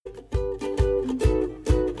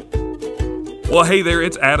Well, hey there,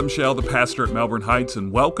 it's Adam Shell, the pastor at Melbourne Heights,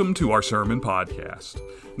 and welcome to our sermon podcast.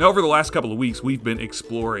 Now, over the last couple of weeks, we've been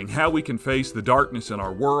exploring how we can face the darkness in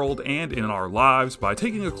our world and in our lives by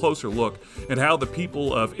taking a closer look at how the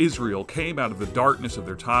people of Israel came out of the darkness of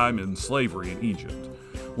their time in slavery in Egypt.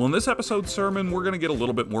 Well, in this episode's sermon, we're going to get a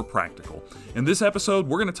little bit more practical. In this episode,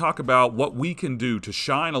 we're going to talk about what we can do to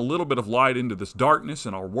shine a little bit of light into this darkness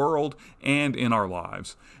in our world and in our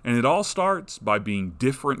lives. And it all starts by being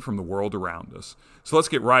different from the world around us. So let's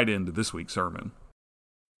get right into this week's sermon.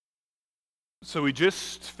 So we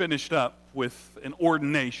just finished up with an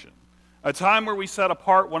ordination, a time where we set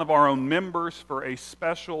apart one of our own members for a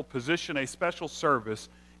special position, a special service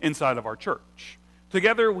inside of our church.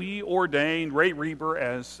 Together, we ordained Ray Reber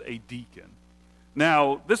as a deacon.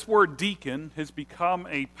 Now, this word deacon has become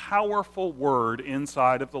a powerful word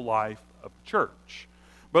inside of the life of the church.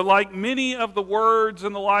 But like many of the words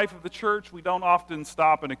in the life of the church, we don't often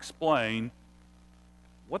stop and explain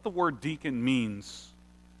what the word deacon means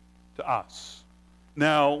to us.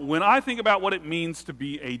 Now, when I think about what it means to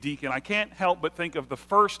be a deacon, I can't help but think of the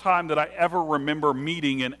first time that I ever remember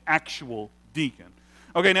meeting an actual deacon.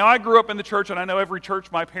 Okay, now I grew up in the church, and I know every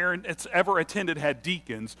church my parents ever attended had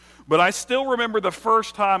deacons, but I still remember the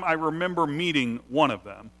first time I remember meeting one of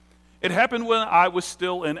them. It happened when I was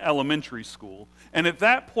still in elementary school, and at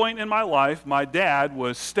that point in my life, my dad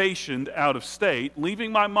was stationed out of state,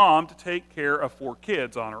 leaving my mom to take care of 4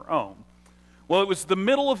 kids on her own. Well, it was the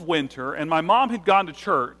middle of winter, and my mom had gone to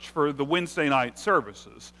church for the Wednesday night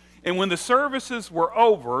services, and when the services were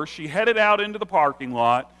over, she headed out into the parking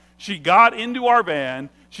lot. She got into our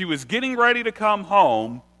van, she was getting ready to come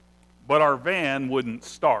home, but our van wouldn't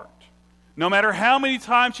start. No matter how many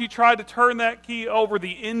times she tried to turn that key over,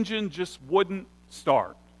 the engine just wouldn't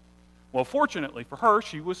start. Well, fortunately for her,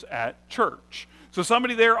 she was at church. So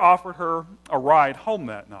somebody there offered her a ride home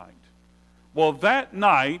that night. Well, that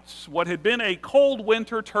night, what had been a cold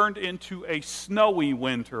winter turned into a snowy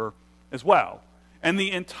winter as well. And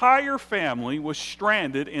the entire family was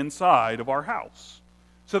stranded inside of our house.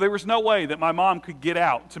 So there was no way that my mom could get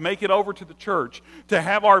out to make it over to the church, to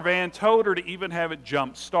have our van towed, or to even have it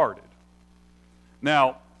jump started.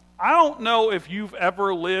 Now, I don't know if you've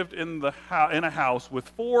ever lived in a house with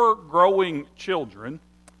 4 growing children,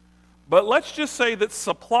 but let's just say that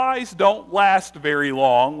supplies don't last very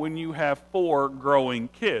long when you have 4 growing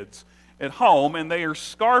kids at home, and they are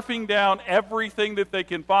scarfing down everything that they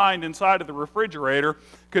can find inside of the refrigerator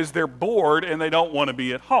because they're bored and they don't want to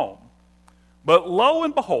be at home. But lo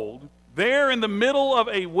and behold, there in the middle of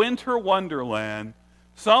a winter wonderland,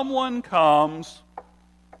 someone comes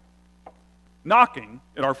knocking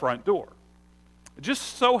at our front door. It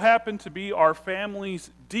just so happened to be our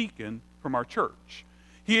family's deacon from our church.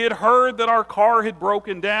 He had heard that our car had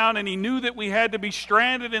broken down, and he knew that we had to be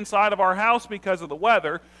stranded inside of our house because of the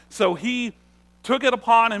weather, so he took it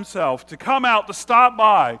upon himself to come out, to stop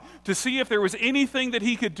by, to see if there was anything that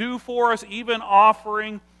he could do for us, even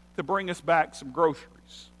offering to bring us back some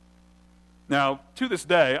groceries. Now, to this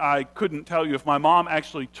day, I couldn't tell you if my mom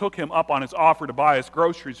actually took him up on his offer to buy us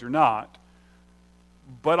groceries or not,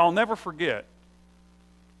 but I'll never forget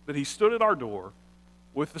that he stood at our door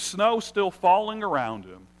with the snow still falling around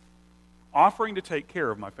him, offering to take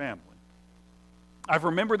care of my family. I've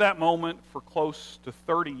remembered that moment for close to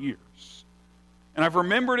 30 years, and I've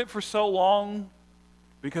remembered it for so long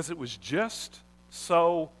because it was just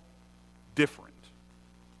so different.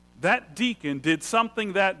 That deacon did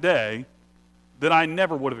something that day that I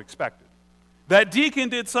never would have expected. That deacon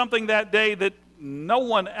did something that day that no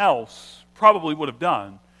one else probably would have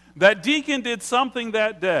done. That deacon did something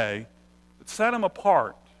that day that set him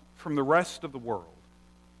apart from the rest of the world.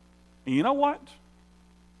 And you know what?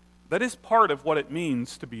 That is part of what it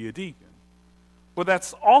means to be a deacon. But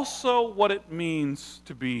that's also what it means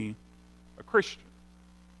to be a Christian.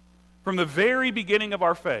 From the very beginning of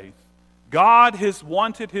our faith, God has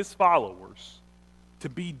wanted His followers to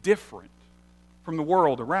be different from the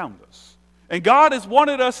world around us. And God has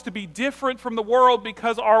wanted us to be different from the world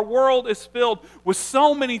because our world is filled with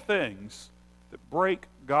so many things that break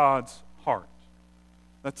God's heart.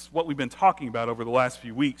 That's what we've been talking about over the last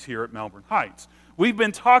few weeks here at Melbourne Heights. We've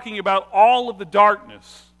been talking about all of the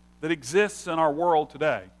darkness that exists in our world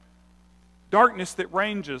today. Darkness that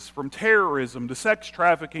ranges from terrorism to sex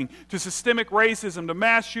trafficking to systemic racism to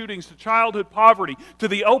mass shootings to childhood poverty to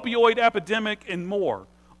the opioid epidemic and more.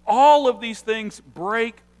 All of these things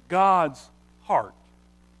break God's heart.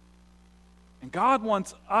 And God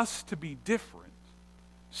wants us to be different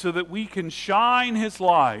so that we can shine His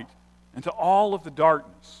light into all of the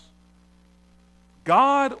darkness.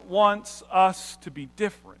 God wants us to be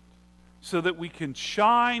different so that we can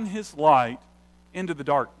shine His light into the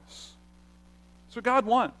darkness. That's what God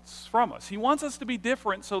wants from us. He wants us to be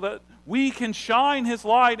different so that we can shine His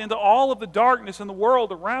light into all of the darkness in the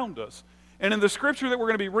world around us. And in the scripture that we're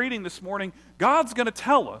going to be reading this morning, God's going to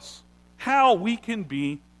tell us how we can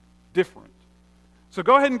be different. So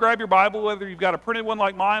go ahead and grab your Bible, whether you've got a printed one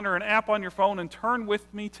like mine or an app on your phone, and turn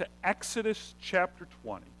with me to Exodus chapter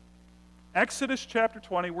 20. Exodus chapter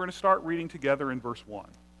 20, we're going to start reading together in verse 1.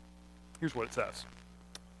 Here's what it says.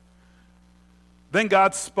 Then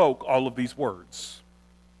God spoke all of these words.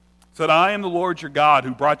 Said, I am the Lord your God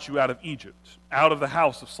who brought you out of Egypt, out of the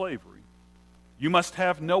house of slavery. You must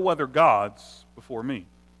have no other gods before me.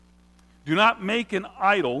 Do not make an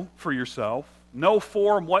idol for yourself, no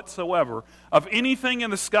form whatsoever, of anything in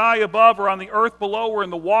the sky above or on the earth below or in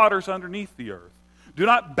the waters underneath the earth. Do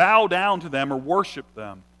not bow down to them or worship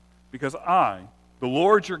them, because I, the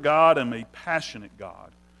Lord your God, am a passionate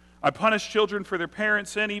God. I punish children for their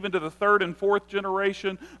parents' sin, even to the third and fourth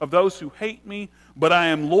generation of those who hate me, but I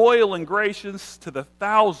am loyal and gracious to the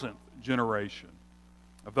 1,000th generation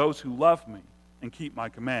of those who love me and keep my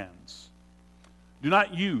commands. Do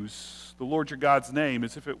not use the Lord your God's name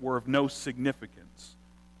as if it were of no significance.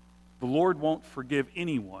 The Lord won't forgive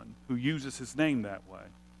anyone who uses His name that way.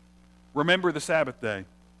 Remember the Sabbath day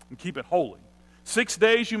and keep it holy. 6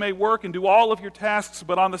 days you may work and do all of your tasks,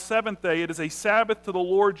 but on the seventh day it is a Sabbath to the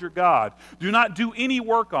Lord your God. Do not do any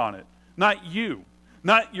work on it, not you,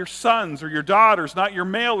 not your sons or your daughters, not your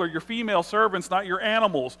male or your female servants, not your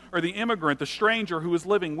animals or the immigrant, the stranger who is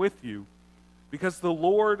living with you. Because the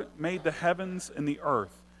Lord made the heavens and the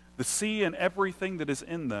earth, the sea and everything that is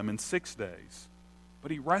in them in 6 days. But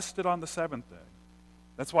He rested on the seventh day.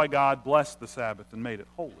 That's why God blessed the Sabbath and made it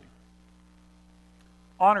holy.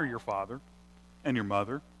 Honor your father and your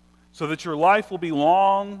mother, so that your life will be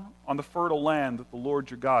long on the fertile land that the Lord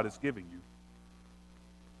your God is giving you.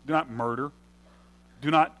 Do not murder. Do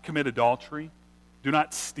not commit adultery. Do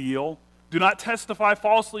not steal. Do not testify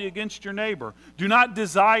falsely against your neighbor. Do not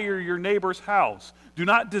desire your neighbor's house. Do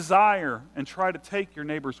not desire and try to take your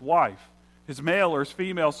neighbor's wife, his male or his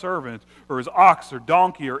female servant, or his ox or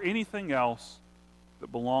donkey, or anything else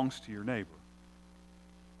that belongs to your neighbor.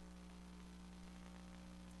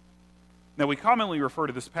 Now, we commonly refer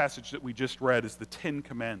to this passage that we just read as the Ten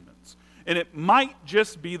Commandments. And it might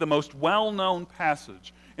just be the most well-known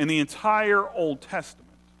passage in the entire Old Testament.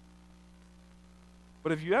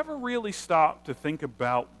 But have you ever really stopped to think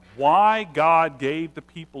about why God gave the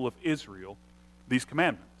people of Israel these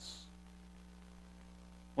commandments?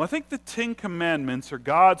 Well, I think the Ten Commandments are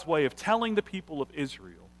God's way of telling the people of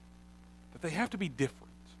Israel that they have to be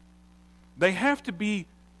different. They have to be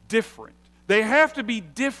different. They have to be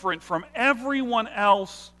different from everyone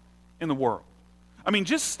else in the world. I mean,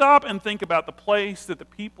 just stop and think about the place that the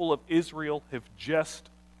people of Israel have just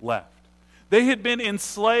left. They had been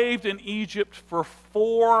enslaved in Egypt for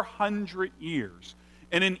 400 years.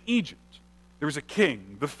 And in Egypt, there was a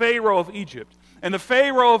king, the Pharaoh of Egypt. And the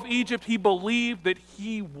Pharaoh of Egypt, he believed that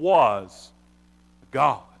he was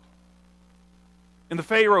God. In the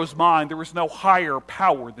Pharaoh's mind, there was no higher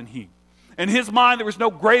power than he. In his mind, there was no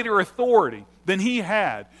greater authority than he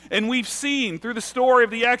had. And we've seen through the story of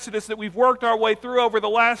the Exodus that we've worked our way through over the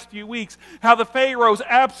last few weeks how the Pharaoh's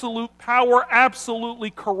absolute power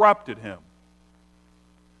absolutely corrupted him.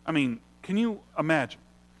 I mean, can you imagine?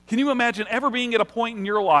 Can you imagine ever being at a point in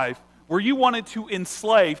your life where you wanted to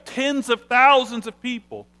enslave tens of thousands of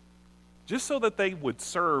people just so that they would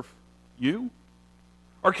serve you?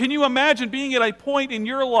 Or can you imagine being at a point in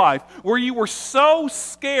your life where you were so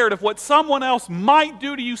scared of what someone else might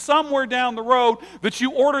do to you somewhere down the road that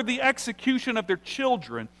you ordered the execution of their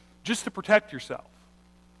children just to protect yourself?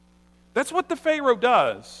 That's what the Pharaoh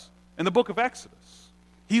does in the book of Exodus.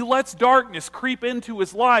 He lets darkness creep into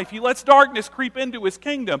his life. He lets darkness creep into his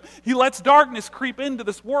kingdom. He lets darkness creep into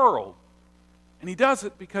this world. And he does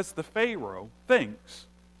it because the Pharaoh thinks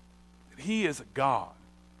that he is a god.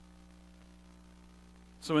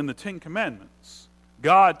 So in the Ten Commandments,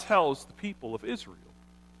 God tells the people of Israel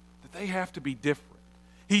that they have to be different.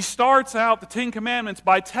 He starts out the Ten Commandments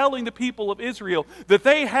by telling the people of Israel that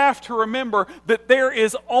they have to remember that there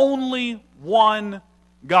is only one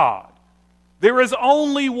God. There is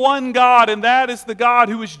only one God, and that is the God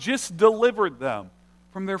who has just delivered them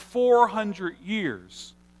from their 400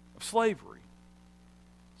 years of slavery.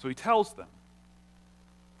 So he tells them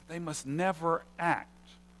that they must never act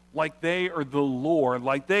like they are the Lord,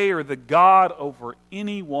 like they are the God over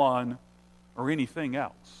anyone or anything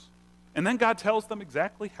else. And then God tells them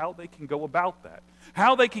exactly how they can go about that,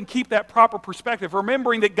 how they can keep that proper perspective,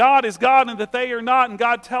 remembering that God is God and that they are not, and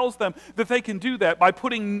God tells them that they can do that by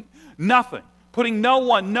putting nothing, putting no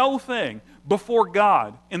one, no thing before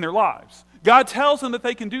God in their lives. God tells them that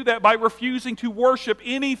they can do that by refusing to worship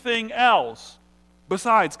anything else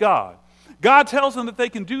besides God. God tells them that they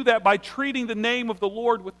can do that by treating the name of the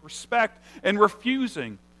Lord with respect and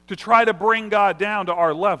refusing to try to bring God down to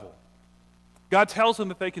our level. God tells them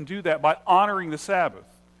that they can do that by honoring the Sabbath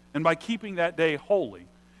and by keeping that day holy.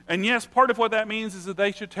 And yes, part of what that means is that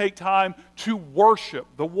they should take time to worship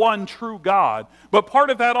the one true God. But part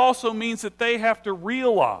of that also means that they have to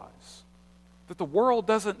realize that the world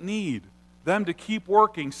doesn't need them to keep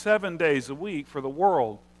working 7 days a week for the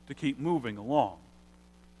world to keep moving along.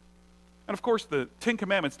 And of course, the Ten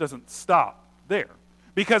Commandments doesn't stop there.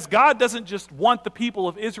 Because God doesn't just want the people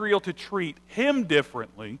of Israel to treat Him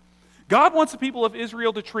differently. God wants the people of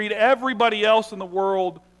Israel to treat everybody else in the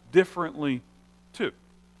world differently too.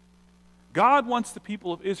 God wants the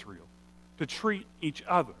people of Israel to treat each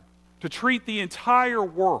other, to treat the entire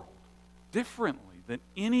world differently than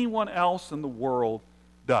anyone else in the world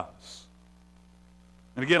does.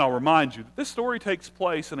 And again, I'll remind you that this story takes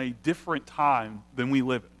place in a different time than we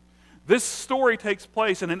live in. This story takes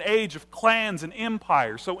place in an age of clans and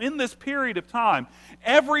empires. So in this period of time,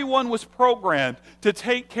 everyone was programmed to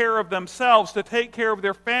take care of themselves, to take care of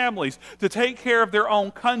their families, to take care of their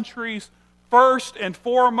own countries first and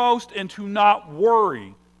foremost, and to not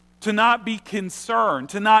worry, to not be concerned,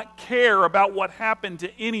 to not care about what happened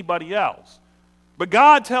to anybody else. But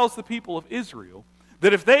God tells the people of Israel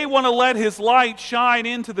that if they want to let His light shine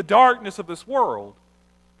into the darkness of this world,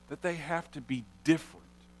 that they have to be different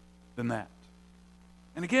than that.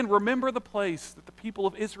 And again, remember the place that the people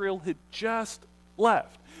of Israel had just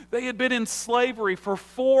left. They had been in slavery for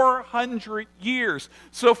 400 years.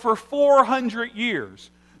 So for 400 years,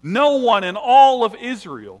 no one in all of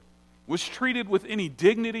Israel was treated with any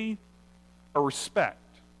dignity or respect.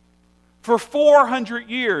 For 400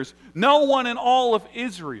 years, no one in all of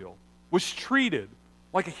Israel was treated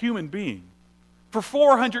like a human being. For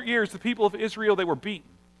 400 years, the people of Israel, they were beaten.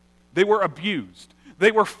 They were abused.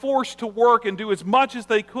 They were forced to work and do as much as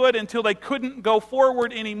they could until they couldn't go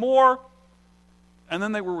forward anymore. And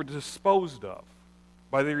then they were disposed of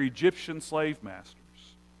by their Egyptian slave masters.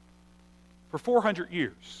 For 400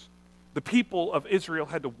 years, the people of Israel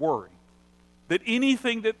had to worry that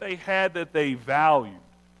anything that they had that they valued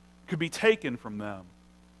could be taken from them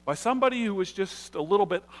by somebody who was just a little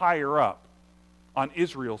bit higher up on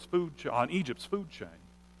Egypt's food chain.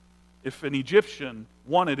 If an Egyptian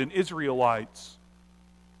wanted an Israelite's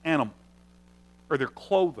animal, or their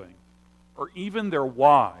clothing, or even their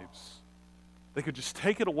wives, they could just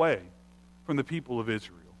take it away from the people of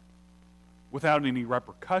Israel without any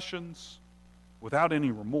repercussions, without any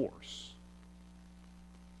remorse.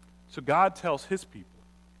 So God tells His people,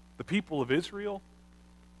 the people of Israel,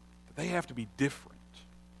 that they have to be different.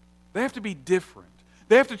 They have to be different.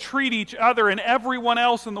 They have to treat each other and everyone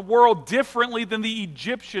else in the world differently than the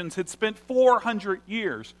Egyptians had spent 400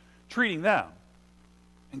 years treating them.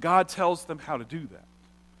 And God tells them how to do that.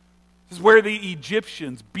 This is where the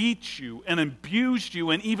Egyptians beat you and abused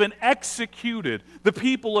you and even executed the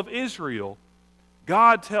people of Israel.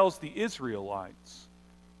 God tells the Israelites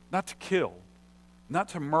not to kill, not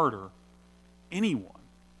to murder anyone.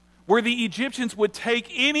 Where the Egyptians would take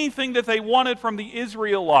anything that they wanted from the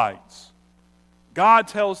Israelites, God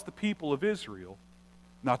tells the people of Israel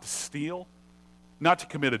not to steal, not to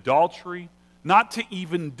commit adultery, not to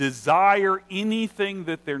even desire anything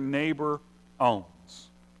that their neighbor owns.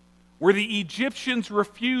 Where the Egyptians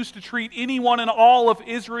refused to treat anyone in all of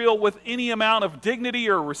Israel with any amount of dignity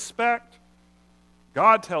or respect,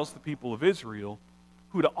 God tells the people of Israel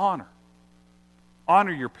who to honor.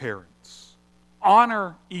 Honor your parents.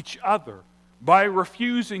 Honor each other by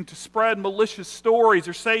refusing to spread malicious stories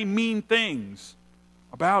or say mean things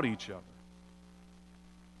about each other.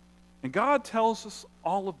 And God tells us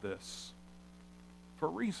all of this for a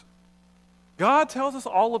reason. God tells us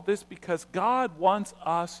all of this because God wants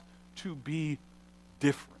us to be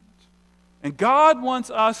different. And God wants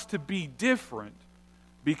us to be different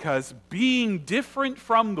because being different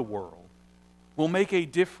from the world will make a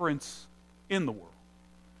difference in the world.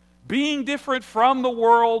 Being different from the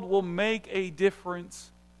world will make a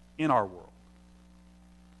difference in our world.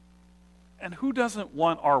 And who doesn't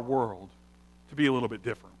want our world to be a little bit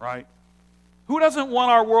different, right? Who doesn't want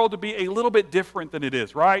our world to be a little bit different than it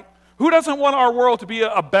is, right? Who doesn't want our world to be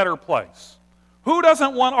a better place? Who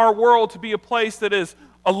doesn't want our world to be a place that is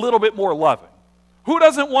a little bit more loving? Who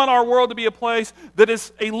doesn't want our world to be a place that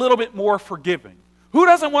is a little bit more forgiving? Who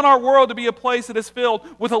doesn't want our world to be a place that is filled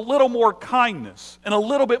with a little more kindness and a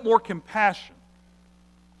little bit more compassion?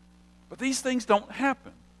 But these things don't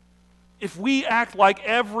happen if we act like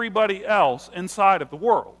everybody else inside of the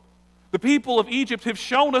world. The people of Egypt have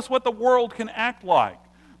shown us what the world can act like,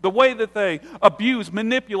 the way that they abuse,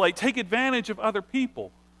 manipulate, take advantage of other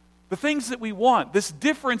people. The things that we want, this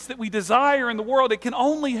difference that we desire in the world, it can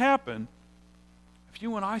only happen if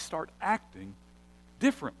you and I start acting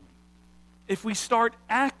differently. If we start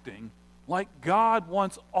acting like God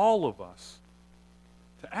wants all of us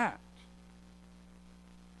to act.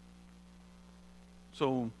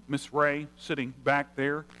 So, Miss Ray, sitting back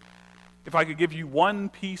there, if I could give you one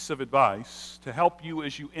piece of advice to help you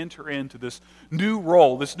as you enter into this new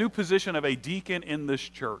role, this new position of a deacon in this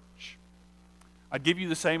church, I'd give you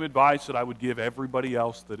the same advice that I would give everybody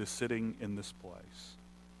else that is sitting in this place.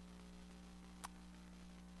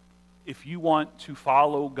 If you want to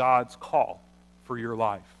follow God's call for your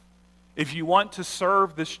life, if you want to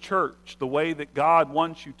serve this church the way that God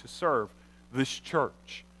wants you to serve this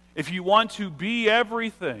church, if you want to be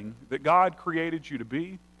everything that God created you to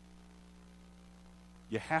be,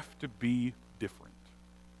 you have to be different.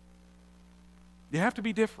 You have to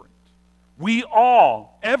be different. We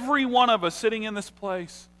all, every one of us sitting in this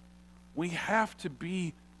place, we have to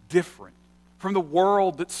be different from the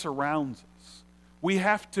world that surrounds us. We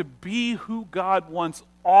have to be who God wants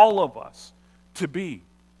all of us to be.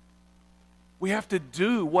 We have to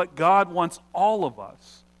do what God wants all of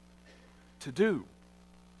us to do.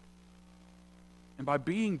 And by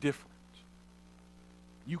being different,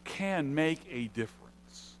 you can make a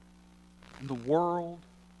difference in the world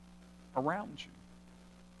around you.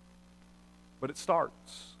 But it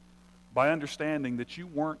starts by understanding that you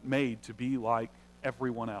weren't made to be like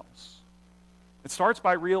everyone else. It starts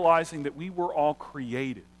by realizing that we were all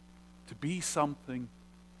created to be something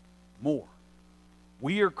more.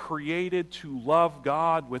 We are created to love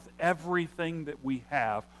God with everything that we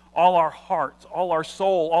have, all our hearts, all our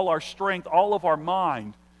soul, all our strength, all of our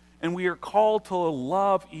mind. And we are called to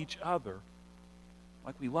love each other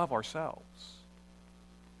like we love ourselves.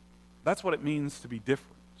 That's what it means to be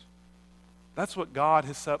different. That's what God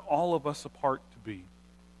has set all of us apart to be.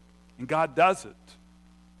 And God does it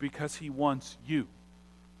because He wants you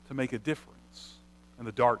to make a difference in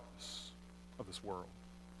the darkness of this world.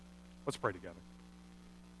 Let's pray together.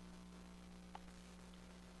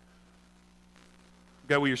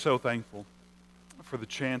 God, we are so thankful for the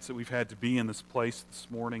chance that we've had to be in this place this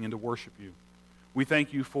morning and to worship you. We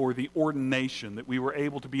thank you for the ordination that we were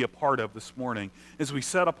able to be a part of this morning as we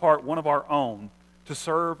set apart one of our own to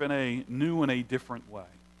serve in a new and a different way.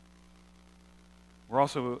 We're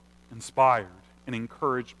also inspired and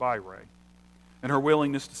encouraged by Ray and her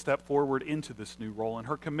willingness to step forward into this new role and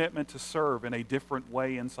her commitment to serve in a different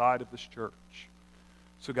way inside of this church.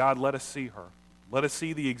 So God, let us see her. Let us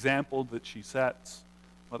see the example that she sets.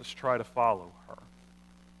 Let us try to follow her.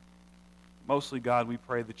 Mostly, God, we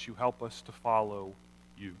pray that you help us to follow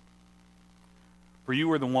you. For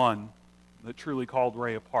you are the one that truly called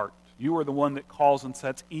Ray apart. You are the one that calls and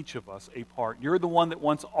sets each of us apart. You're the one that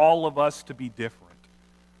wants all of us to be different.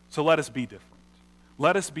 So let us be different.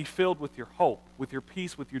 Let us be filled with your hope, with your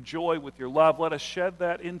peace, with your joy, with your love. Let us shed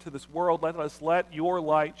that into this world. Let us let your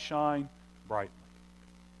light shine brightly.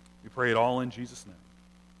 We pray it all in Jesus'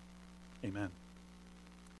 name. Amen.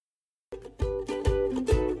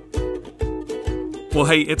 Well,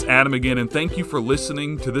 hey, it's Adam again, and thank you for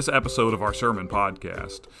listening to this episode of our sermon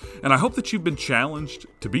podcast. And I hope that you've been challenged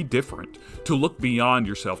to be different, to look beyond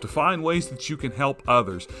yourself, to find ways that you can help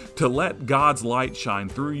others, to let God's light shine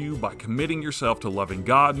through you by committing yourself to loving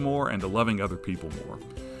God more and to loving other people more.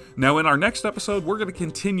 Now, in our next episode, we're going to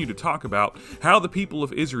continue to talk about how the people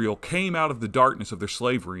of Israel came out of the darkness of their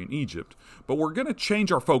slavery in Egypt, but we're going to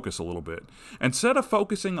change our focus a little bit. Instead of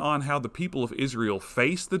focusing on how the people of Israel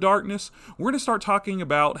faced the darkness, we're going to start talking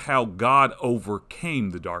about how God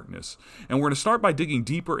overcame the darkness. And we're going to start by digging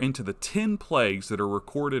deeper into the 10 plagues that are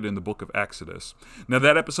recorded in the book of Exodus. Now,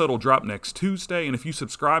 that episode will drop next Tuesday, and if you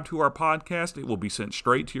subscribe to our podcast, it will be sent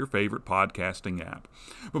straight to your favorite podcasting app.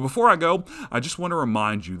 But before I go, I just want to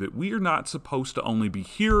remind you that we are not supposed to only be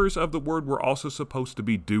hearers of the word, we're also supposed to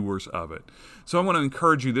be doers of it. So I want to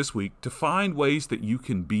encourage you this week to find ways that you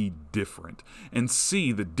can be different and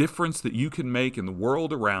see the difference that you can make in the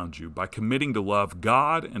world around you by committing to love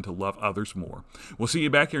God and to love others more. We'll see you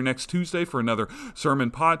back here next Tuesday for another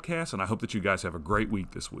sermon podcast, and I hope that you guys have a great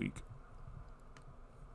week this week.